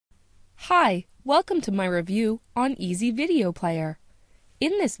Hi, welcome to my review on Easy Video Player. In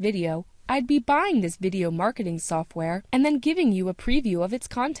this video, I'd be buying this video marketing software and then giving you a preview of its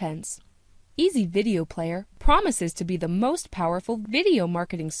contents. Easy Video Player promises to be the most powerful video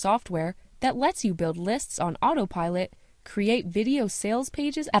marketing software that lets you build lists on autopilot, create video sales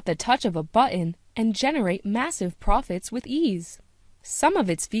pages at the touch of a button, and generate massive profits with ease. Some of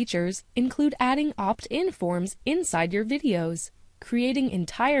its features include adding opt-in forms inside your videos, creating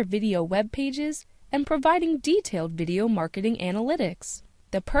entire video web pages, and providing detailed video marketing analytics.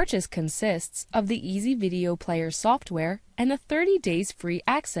 The purchase consists of the Easy Video Player software and a 30 days free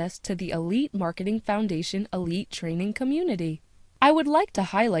access to the Elite Marketing Foundation Elite Training Community. I would like to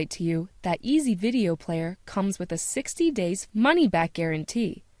highlight to you that Easy Video Player comes with a 60 days money-back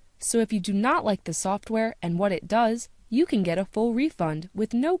guarantee, so if you do not like the software and what it does, you can get a full refund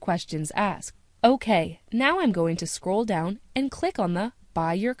with no questions asked. Okay, now I'm going to scroll down and click on the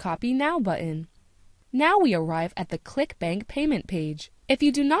Buy Your Copy Now button. Now we arrive at the ClickBank payment page. If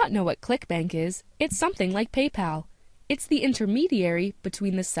you do not know what ClickBank is, it's something like PayPal. It's the intermediary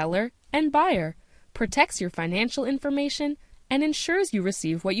between the seller and buyer, protects your financial information, and ensures you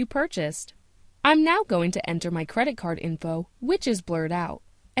receive what you purchased. I'm now going to enter my credit card info, which is blurred out,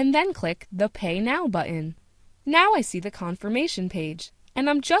 and then click the Pay Now button. Now I see the confirmation page, and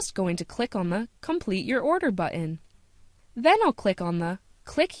I'm just going to click on the Complete Your Order button. Then I'll click on the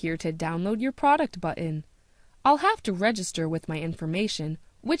Click Here to Download Your Product button. I'll have to register with my information,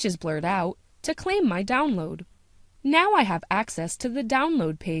 which is blurred out, to claim my download. Now I have access to the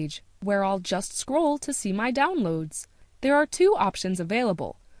download page, where I'll just scroll to see my downloads. There are two options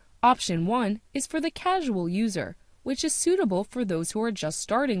available. Option 1 is for the casual user, which is suitable for those who are just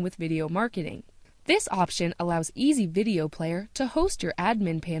starting with video marketing. This option allows Easy Video Player to host your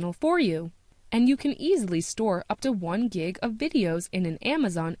admin panel for you, and you can easily store up to 1 gig of videos in an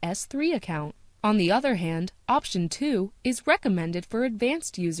Amazon S3 account. On the other hand, option 2 is recommended for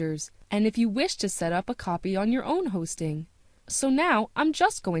advanced users, and if you wish to set up a copy on your own hosting. So now I'm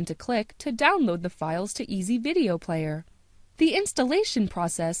just going to click to download the files to Easy Video Player. The installation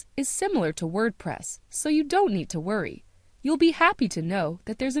process is similar to WordPress, so you don't need to worry. You'll be happy to know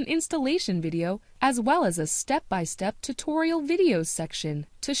that there's an installation video as well as a step-by-step tutorial videos section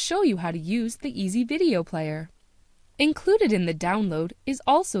to show you how to use the Easy Video Player. Included in the download is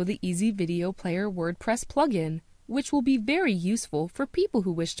also the Easy Video Player WordPress plugin, which will be very useful for people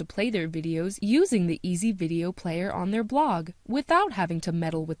who wish to play their videos using the Easy Video Player on their blog without having to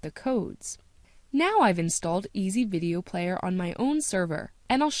meddle with the codes. Now I've installed Easy Video Player on my own server,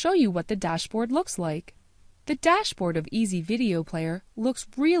 and I'll show you what the dashboard looks like. The dashboard of Easy Video Player looks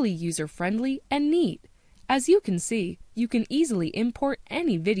really user-friendly and neat. As you can see, you can easily import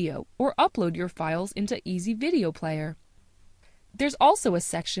any video or upload your files into Easy Video Player. There's also a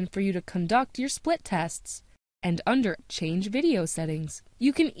section for you to conduct your split tests, and under Change Video Settings,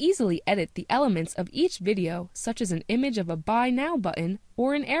 you can easily edit the elements of each video, such as an image of a Buy Now button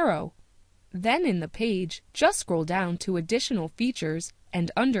or an arrow. Then in the page, just scroll down to Additional Features,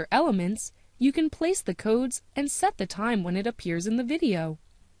 and under Elements, you can place the codes and set the time when it appears in the video.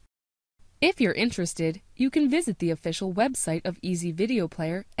 If you're interested, you can visit the official website of Easy Video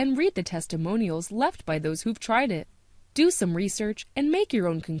Player and read the testimonials left by those who've tried it. Do some research and make your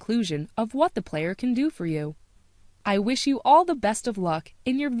own conclusion of what the player can do for you. I wish you all the best of luck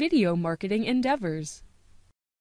in your video marketing endeavors.